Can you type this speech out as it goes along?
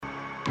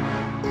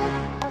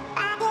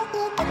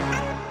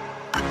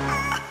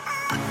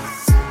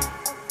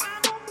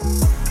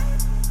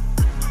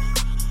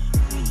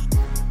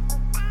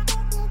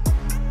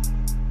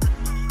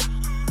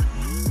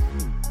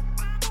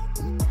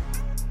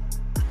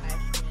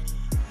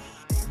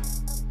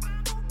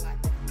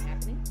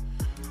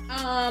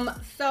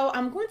So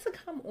I'm going to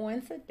come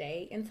on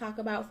today and talk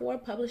about 4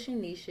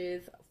 publishing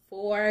niches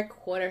for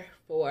quarter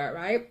 4,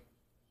 right?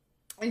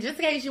 And just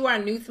in case you are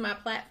new to my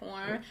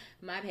platform,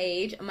 my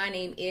page, my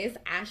name is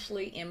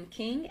Ashley M.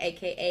 King,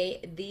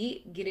 aka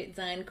the Get It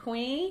Done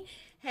Queen.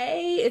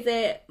 Hey, is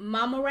it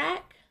Mama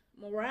Rack?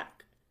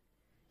 Marak?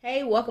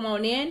 Hey, welcome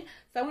on in.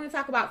 So I want to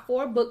talk about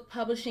 4 book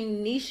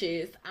publishing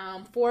niches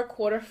for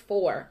quarter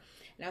 4.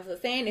 And as I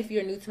was saying, if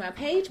you're new to my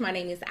page, my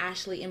name is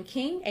Ashley M.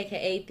 King,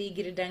 aka the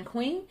Get It Done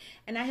Queen,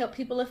 and I help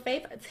people of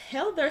faith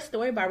tell their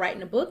story by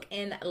writing a book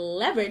and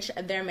leverage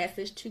their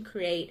message to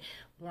create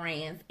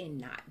brands and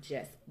not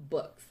just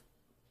books.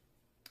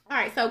 All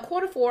right, so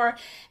quarter 4,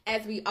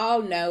 as we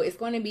all know, is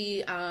going to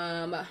be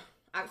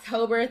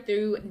October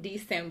through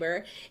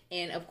December,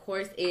 and of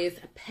course is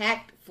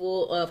packed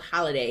full of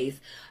holidays.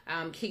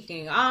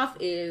 Kicking off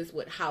is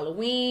with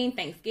Halloween,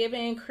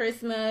 Thanksgiving,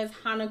 Christmas,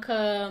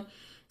 Hanukkah,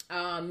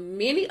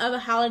 many other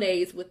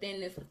holidays within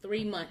this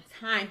 3-month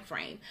time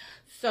frame.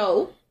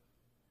 So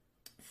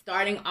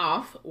starting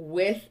off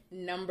with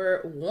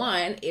number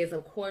 1 is,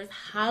 of course,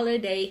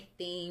 holiday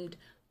themed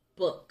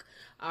book.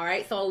 All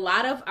right, so a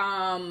lot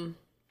of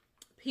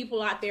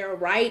people out there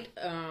write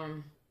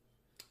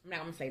I'm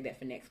not gonna say that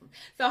for next one.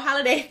 So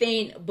holiday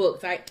themed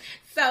books, right?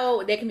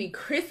 So there can be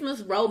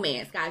Christmas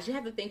romance, guys. You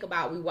have to think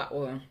about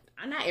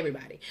not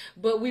everybody,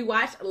 but we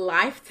watch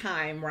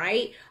Lifetime,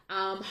 right?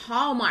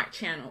 Hallmark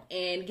Channel,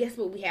 and guess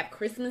what? We have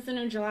Christmas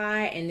in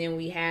July, and then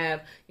we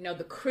have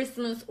the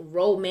Christmas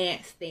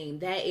romance theme.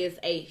 That is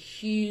a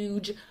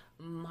huge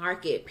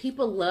market.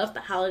 People love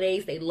the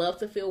holidays. They love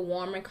to feel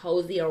warm and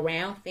cozy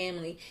around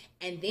family,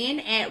 and then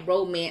add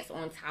romance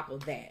on top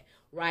of that.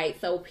 Right,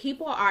 so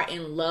people are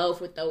in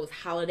love with those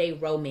holiday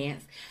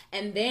romance.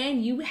 And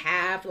then you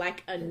have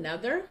like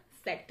another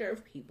sector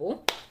of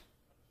people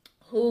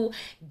who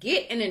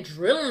get an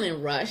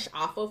adrenaline rush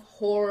off of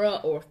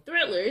horror or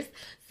thrillers.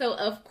 So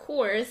of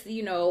course,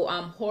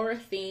 horror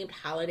themed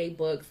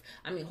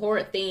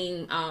horror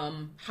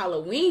themed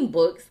Halloween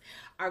books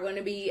are going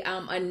to be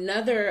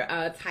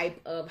another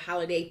type of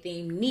holiday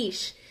themed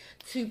niche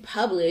to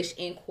publish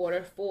in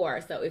quarter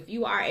 4. So if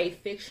you are a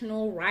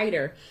fictional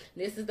writer,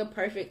 this is the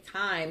perfect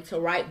time to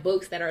write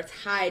books that are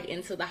tied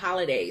into the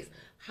holidays.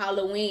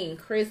 Halloween,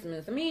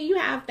 Christmas. You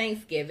have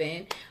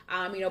Thanksgiving.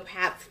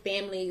 Perhaps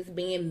families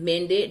being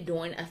mended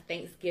during a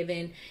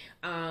Thanksgiving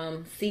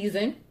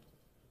season.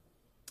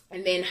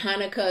 And then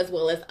Hanukkah as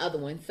well as other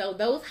ones. So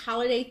those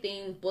holiday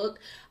themed book,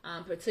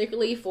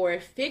 particularly for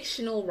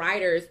fictional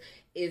writers,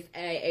 is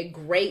a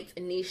great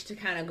niche to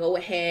kind of go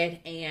ahead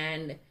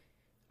and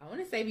I want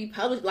to say be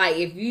published. Like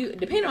if you,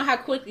 depending on how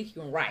quickly you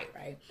can write,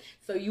 right?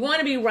 So you want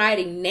to be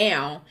writing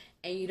now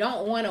and you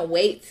don't want to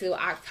wait till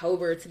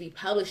October to be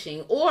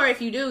publishing. Or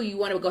if you do, you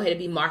want to go ahead and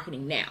be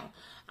marketing now.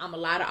 A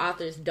lot of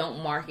authors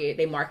don't market.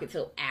 They market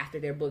till after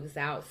their book is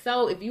out.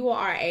 So if you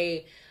are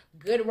a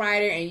good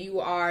writer and you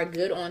are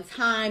good on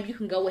time, you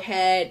can go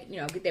ahead,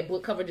 get that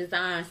book cover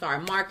design,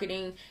 start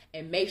marketing,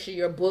 and make sure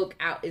your book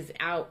is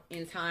out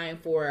in time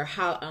for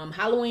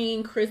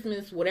Halloween,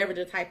 Christmas, whatever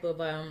the type of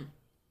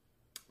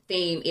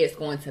theme is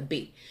going to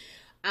be.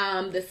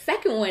 The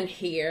second one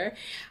here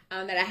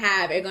that I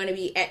have are going to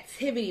be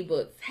activity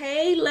books.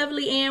 Hey,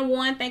 lovely Ann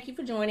one, thank you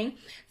for joining.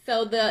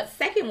 So the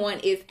second one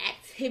is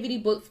activity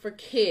books for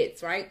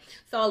kids, right?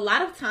 So a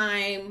lot of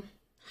time,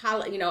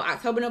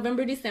 October,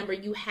 November, December,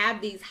 you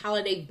have these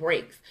holiday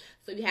breaks.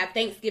 So you have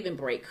Thanksgiving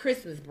break,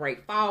 Christmas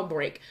break, fall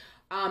break.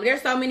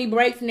 There's so many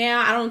breaks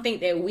now. I don't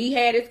think that we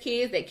had as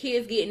kids, that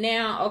kids get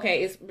now.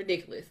 Okay, it's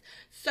ridiculous.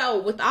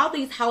 So with all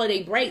these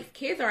holiday breaks,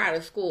 kids are out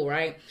of school,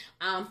 right?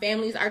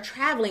 Families are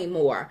traveling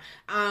more.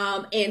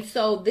 And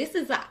so this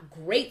is a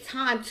great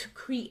time to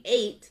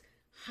create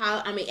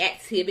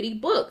activity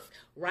books,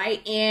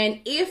 right?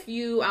 And if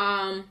you,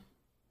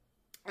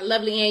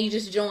 lovely Ann, you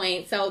just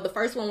joined. So the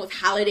first one was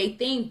holiday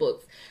themed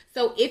books.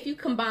 So if you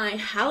combine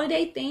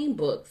holiday themed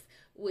books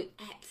with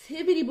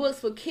activity books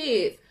for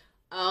kids,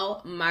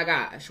 oh my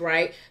gosh,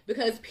 right?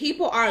 Because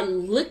people are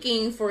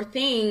looking for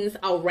things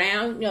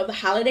around, the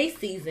holiday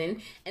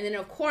season. And then,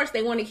 of course,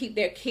 they want to keep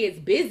their kids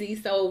busy.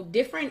 So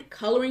different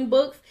coloring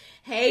books.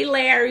 Hey,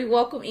 Larry,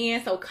 welcome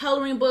in. So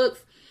coloring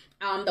books,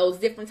 those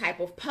different type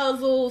of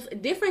puzzles,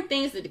 different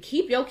things to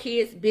keep your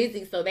kids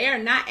busy. So they are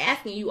not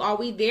asking you, are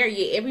we there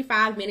yet? Every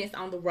 5 minutes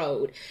on the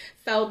road.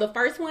 So the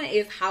first one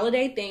is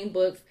holiday themed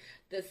books.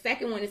 The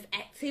second one is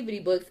activity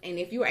books, and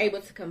if you're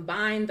able to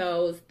combine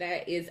those,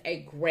 that is a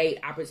great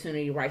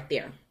opportunity right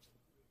there.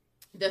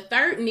 The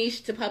third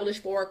niche to publish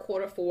for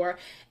quarter 4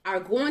 are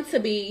going to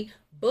be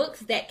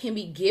books that can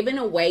be given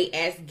away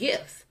as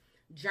gifts.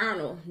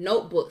 Journal,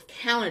 notebooks,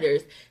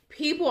 calendars.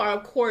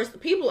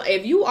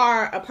 If you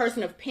are a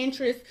person of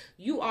Pinterest,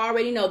 you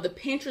already know the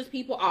Pinterest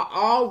people are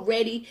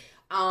already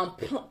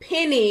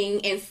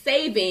pinning and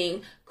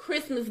saving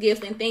Christmas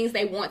gifts and things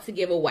they want to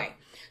give away.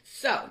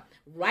 So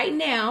right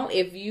now,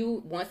 if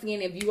you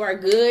are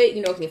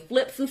good, can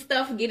flip some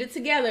stuff, get it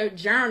together,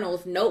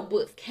 journals,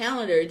 notebooks,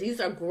 calendars, these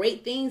are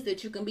great things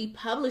that you can be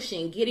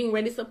publishing, getting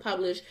ready to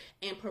publish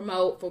and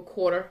promote for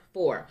quarter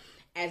 4.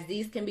 as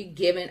these can be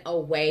given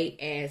away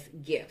as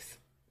gifts.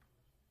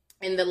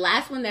 And the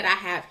last one that I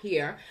have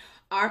here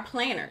are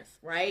planners,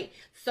 right?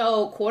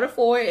 So quarter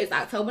 4 is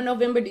October,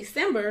 November,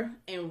 December,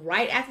 and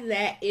right after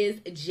that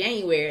is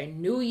January.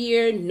 New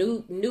year,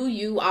 new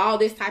you, all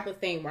this type of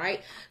thing,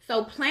 right?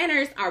 So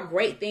planners are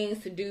great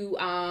things to do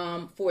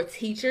for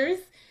teachers.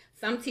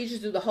 Some teachers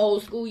do the whole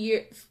school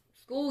year,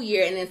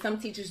 and then some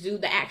teachers do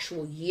the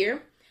actual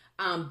year.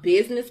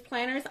 Business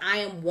planners, I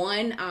am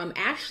one.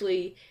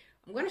 Actually,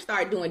 I'm going to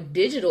start doing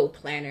digital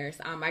planners.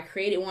 I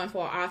created one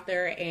for an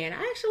author, and I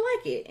actually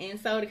like it. And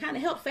so to kind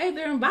of help save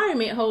their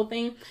environment, whole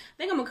thing, I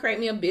think I'm going to create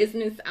me a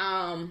business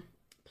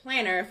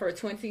planner for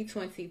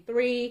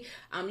 2023.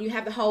 You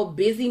have the whole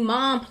busy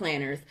mom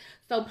planners.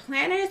 So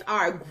planners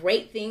are a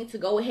great thing to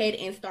go ahead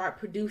and start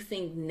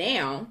producing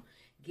now,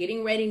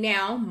 getting ready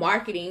now,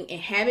 marketing, and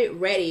have it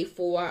ready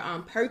for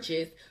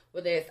purchase,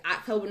 whether it's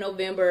October,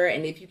 November,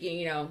 and if you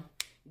can,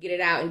 get it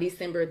out in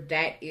December,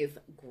 that is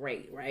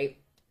great, right?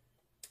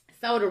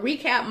 So to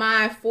recap,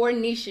 my 4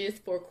 niches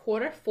for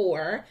quarter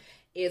 4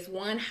 is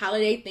 1,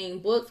 holiday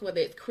themed books,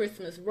 whether it's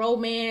Christmas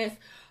romance,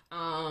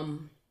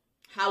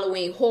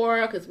 Halloween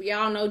horror, because we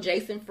all know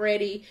Jason,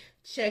 Freddy,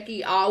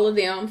 Chucky, all of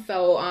them.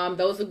 So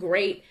those are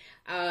great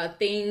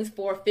things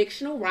for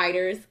fictional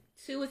writers.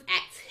 2 is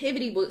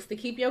activity books to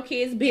keep your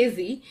kids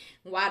busy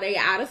while they're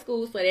out of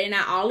school so they're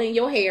not all in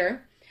your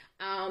hair.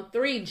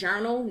 3,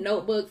 journal,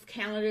 notebooks,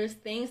 calendars,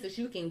 things that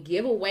you can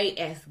give away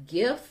as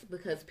gifts,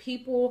 because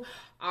people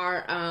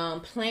are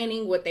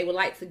planning what they would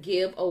like to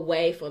give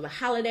away for the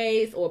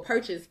holidays or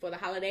purchase for the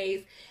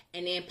holidays.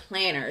 And then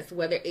planners,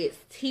 whether it's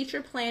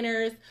teacher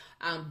planners,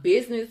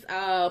 business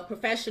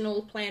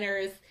professional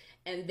planners,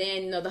 and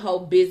then the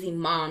whole busy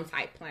mom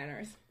type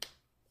planners.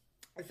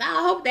 So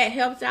I hope that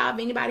helps y'all. If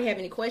anybody have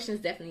any questions,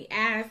 definitely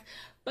ask.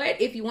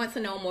 But if you want to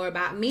know more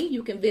about me,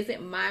 you can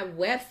visit my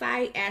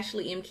website,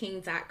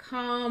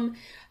 AshleyMKing.com.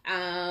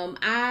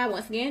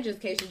 Once again, just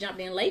in case you jumped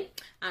in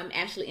late, I'm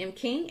Ashley M.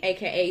 King,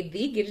 aka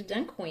the Get It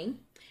Done Queen.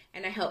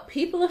 And I help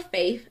people of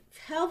faith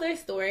tell their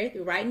story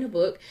through writing a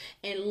book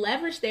and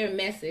leverage their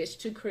message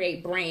to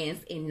create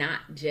brands and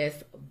not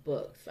just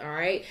books, all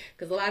right?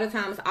 Because a lot of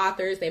times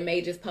authors, they may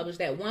just publish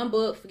that one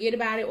book, forget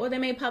about it, or they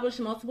may publish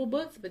multiple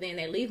books, but then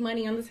they leave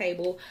money on the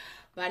table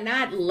by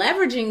not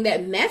leveraging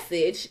that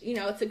message,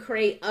 to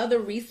create other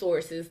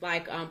resources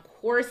like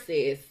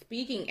courses,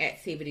 speaking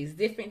activities,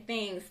 different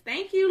things.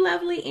 Thank you,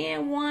 lovely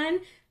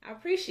N1. I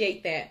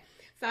appreciate that.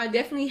 So I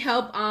definitely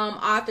help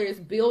authors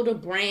build a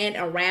brand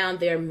around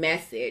their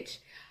message.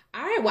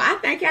 All right, well, I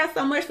thank y'all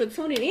so much for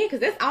tuning in,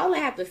 because that's all I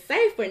have to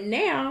say for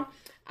now.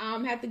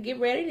 Have to get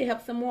ready to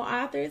help some more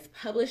authors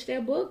publish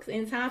their books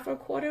in time for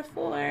quarter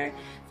 4.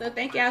 So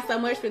thank y'all so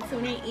much for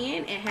tuning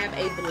in, and have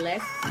a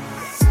blessed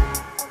day.